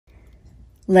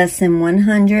Lesson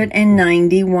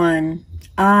 191.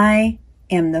 I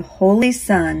am the Holy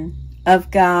Son of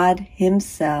God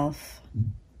Himself.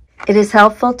 It is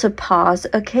helpful to pause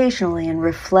occasionally and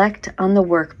reflect on the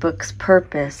workbook's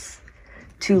purpose.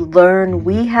 To learn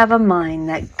we have a mind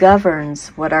that governs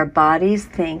what our bodies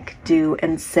think, do,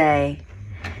 and say.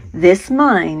 This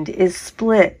mind is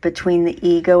split between the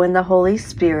ego and the Holy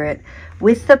Spirit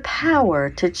with the power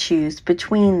to choose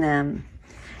between them.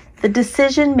 The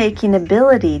decision-making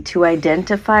ability to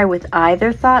identify with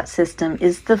either thought system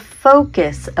is the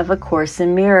focus of A Course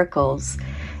in Miracles,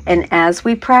 and as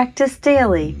we practice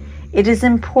daily, it is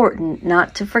important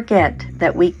not to forget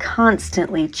that we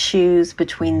constantly choose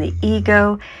between the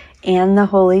ego and the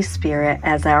Holy Spirit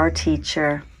as our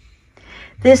teacher.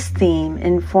 This theme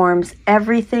informs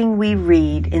everything we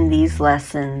read in these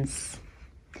lessons.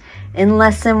 In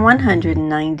Lesson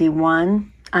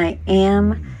 191, I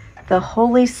am the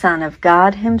Holy Son of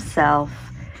God Himself,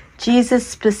 Jesus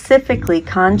specifically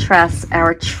contrasts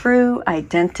our true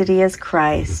identity as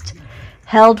Christ,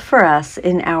 held for us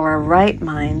in our right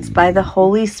minds by the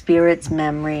Holy Spirit's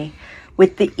memory,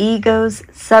 with the ego's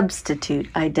substitute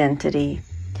identity.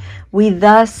 We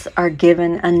thus are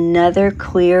given another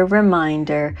clear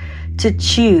reminder to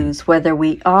choose whether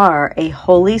we are a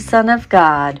holy son of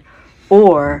God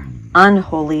or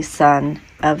unholy son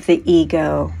of the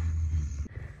ego.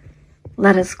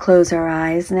 Let us close our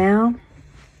eyes now.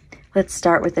 Let's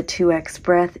start with a 2x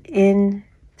breath in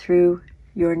through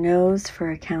your nose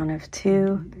for a count of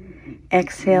 2.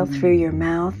 Exhale through your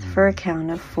mouth for a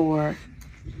count of 4.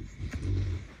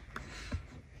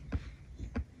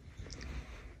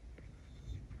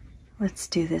 Let's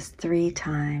do this 3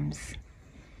 times.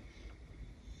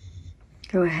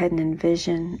 Go ahead and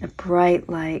envision a bright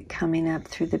light coming up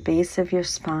through the base of your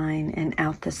spine and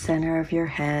out the center of your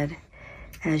head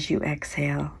as you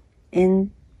exhale.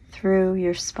 In through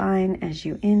your spine as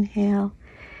you inhale,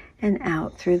 and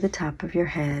out through the top of your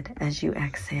head as you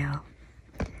exhale.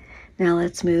 Now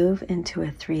let's move into a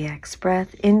 3x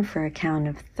breath, in for a count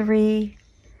of 3,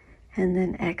 and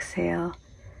then exhale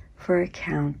for a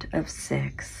count of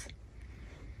 6.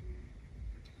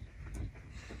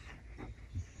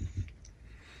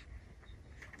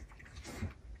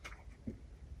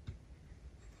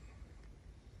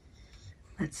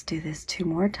 Let's do this 2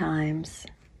 more times.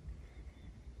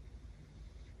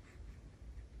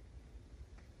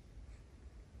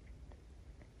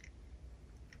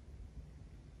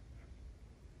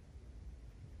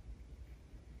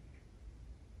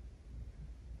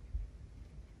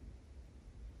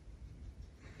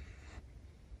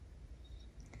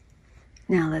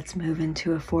 Now let's move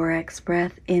into a 4x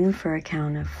breath, in for a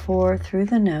count of 4 through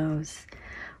the nose.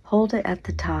 Hold it at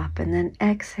the top and then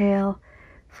exhale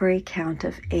for a count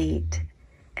of 8,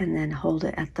 and then hold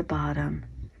it at the bottom.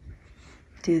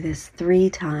 Do this 3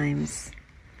 times.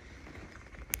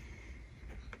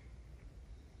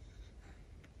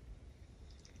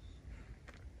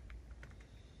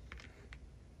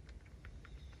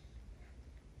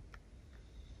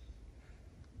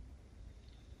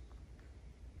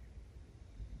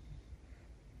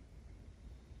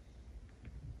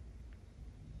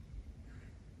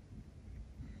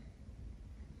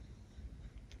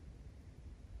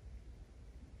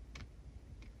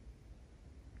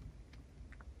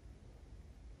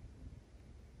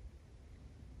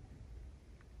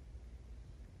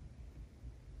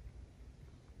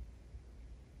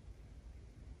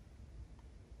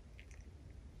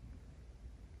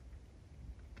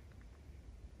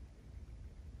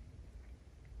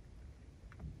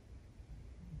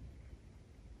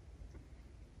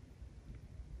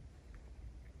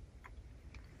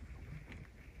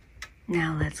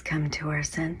 Now let's come to our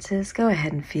senses. Go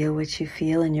ahead and feel what you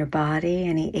feel in your body,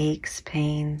 any aches,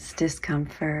 pains,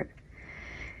 discomfort,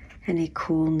 any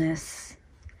coolness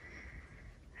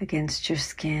against your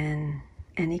skin,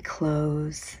 any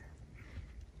clothes.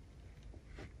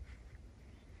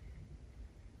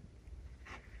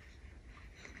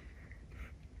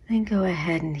 Then go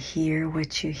ahead and hear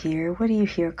what you hear. What do you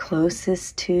hear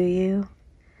closest to you?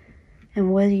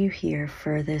 And what do you hear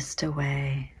furthest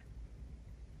away?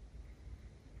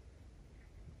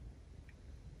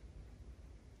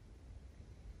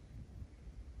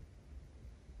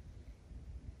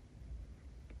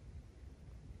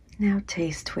 Now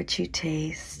taste what you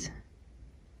taste.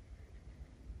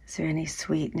 Is there any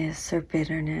sweetness or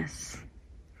bitterness?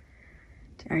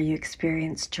 Are you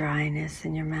experiencing dryness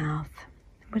in your mouth?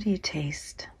 What do you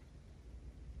taste?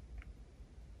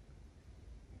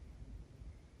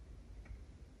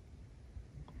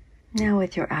 Now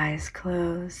with your eyes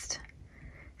closed,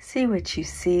 see what you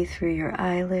see through your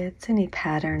eyelids, any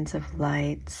patterns of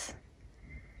lights,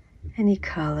 Any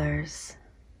colors?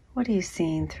 What are you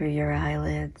seeing through your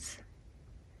eyelids?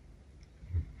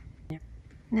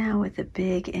 Now with a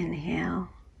big inhale,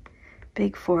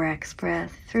 big 4x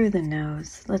breath through the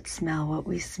nose, let's smell what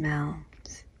we smell.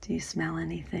 Do you smell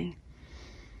anything?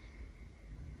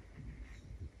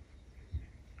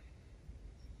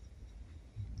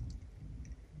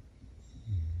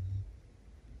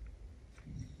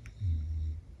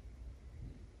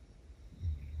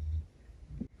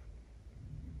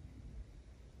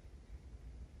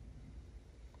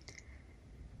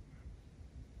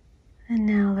 And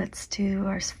now let's do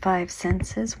our 5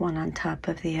 senses, one on top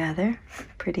of the other,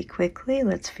 pretty quickly.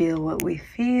 Let's feel what we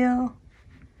feel,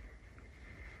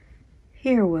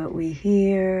 hear what we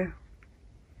hear,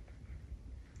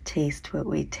 taste what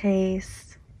we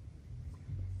taste,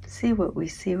 see what we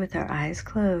see with our eyes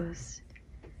closed.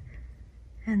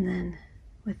 And then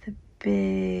with a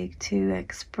big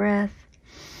 2x breath,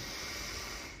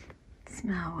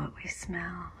 smell what we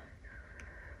smell.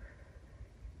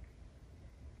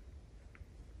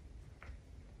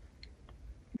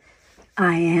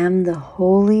 I am the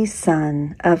Holy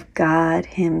Son of God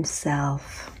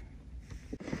Himself.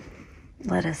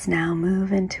 Let us now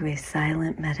move into a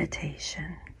silent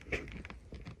meditation.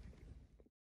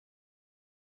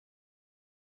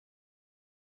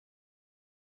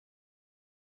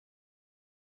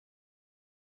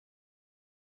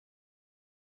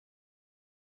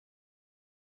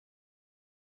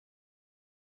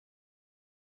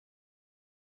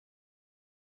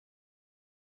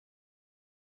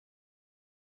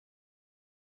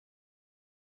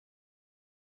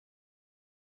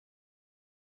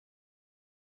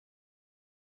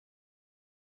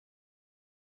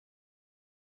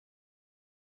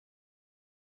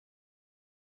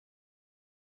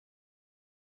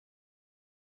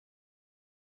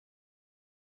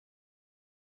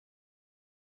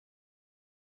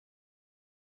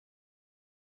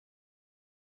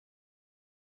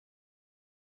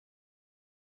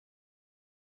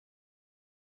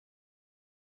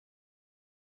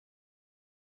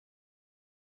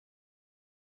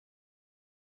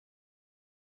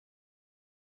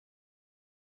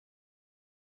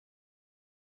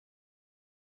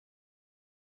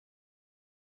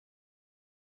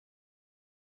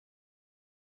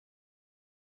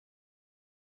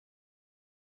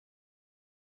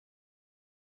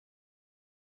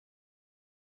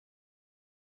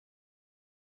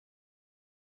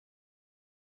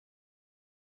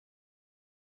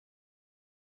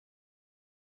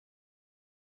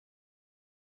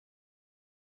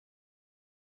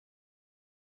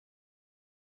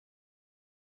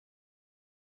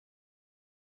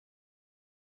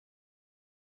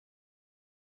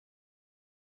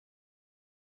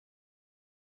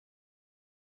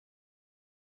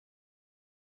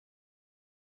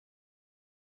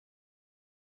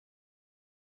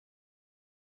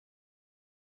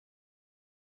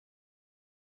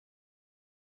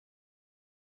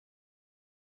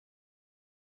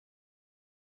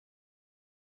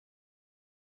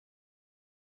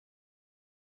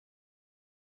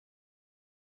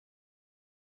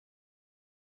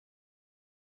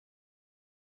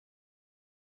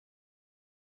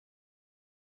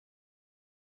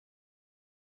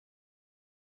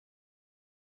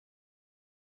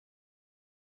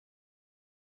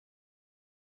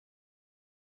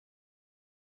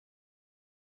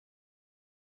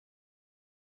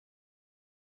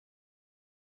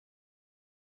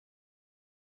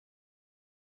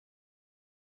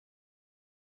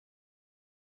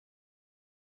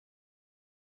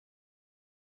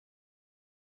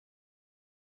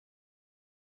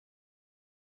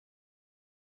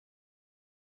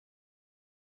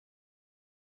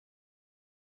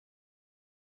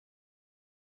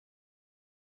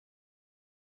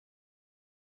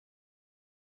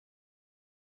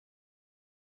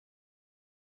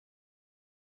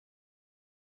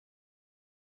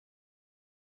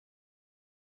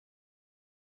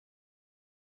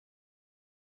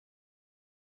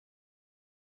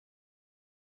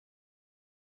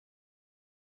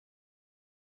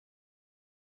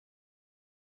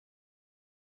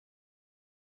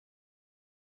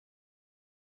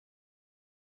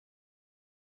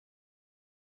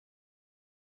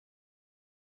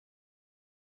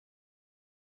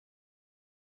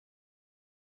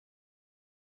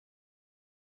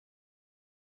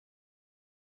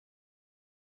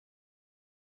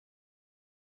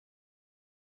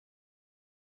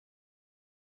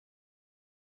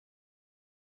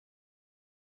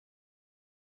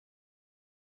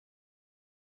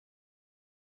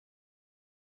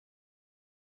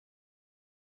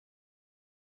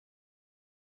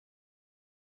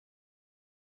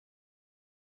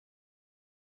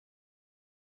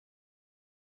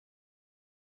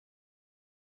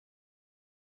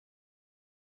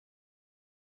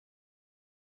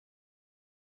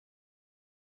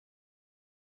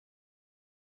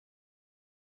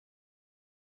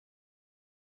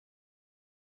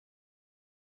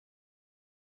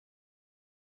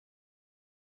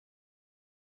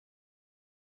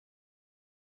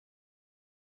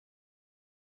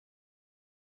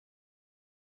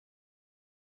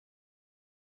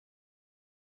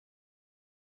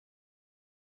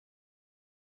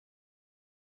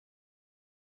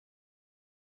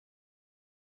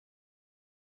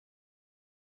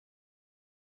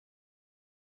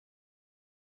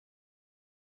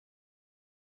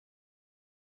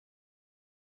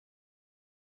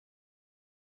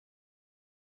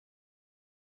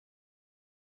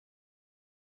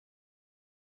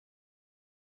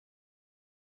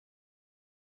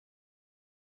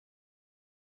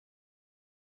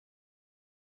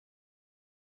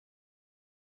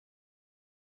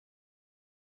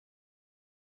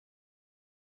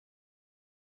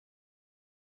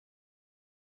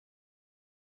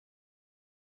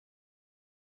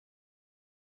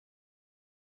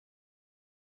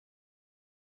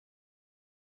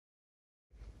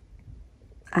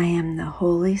 I am the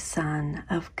Holy Son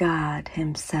of God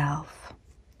Himself.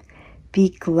 Be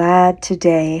glad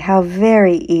today how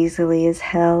very easily is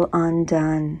hell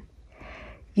undone.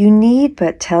 You need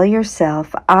but tell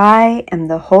yourself, I am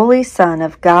the Holy Son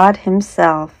of God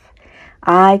Himself.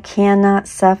 I cannot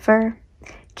suffer,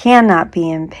 cannot be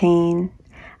in pain.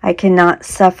 I cannot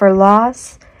suffer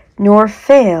loss, nor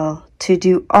fail to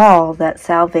do all that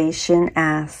salvation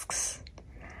asks.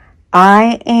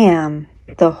 I am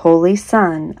the Holy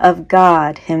Son of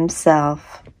God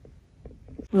Himself.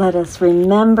 Let us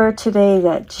remember today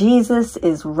that Jesus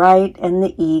is right and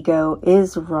the ego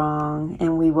is wrong,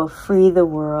 and we will free the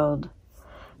world.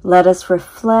 Let us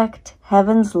reflect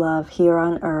heaven's love here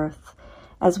on earth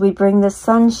as we bring the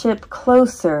sonship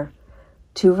closer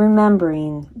to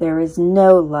remembering there is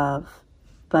no love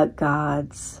but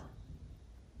God's.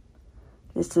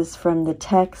 This is from the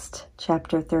text,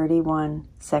 chapter 31,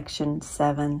 section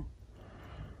 7.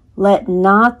 Let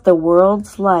not the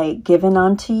world's light given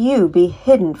unto you be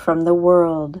hidden from the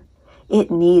world.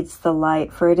 It needs the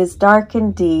light, for it is dark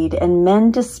indeed, and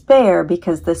men despair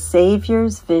because the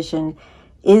Savior's vision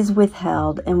is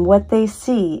withheld, and what they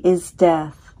see is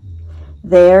death.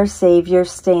 There Savior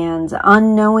stands,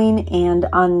 unknowing and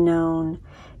unknown,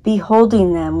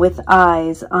 beholding them with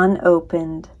eyes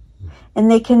unopened. And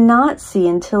they cannot see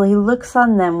until He looks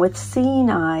on them with seeing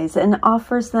eyes and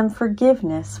offers them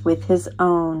forgiveness with His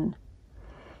own.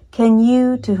 Can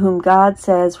you, to whom God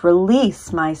says,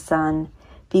 "Release, my son,"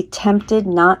 be tempted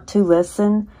not to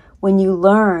listen when you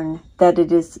learn that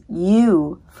it is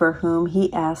you for whom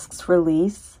He asks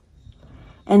release?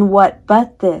 And what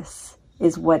but this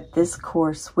is what this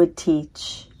course would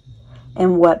teach?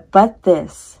 And what but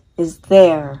this is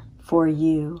there for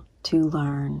you to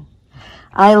learn?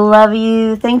 I love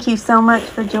you. Thank you so much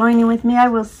for joining with me. I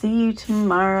will see you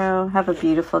tomorrow. Have a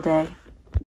beautiful day.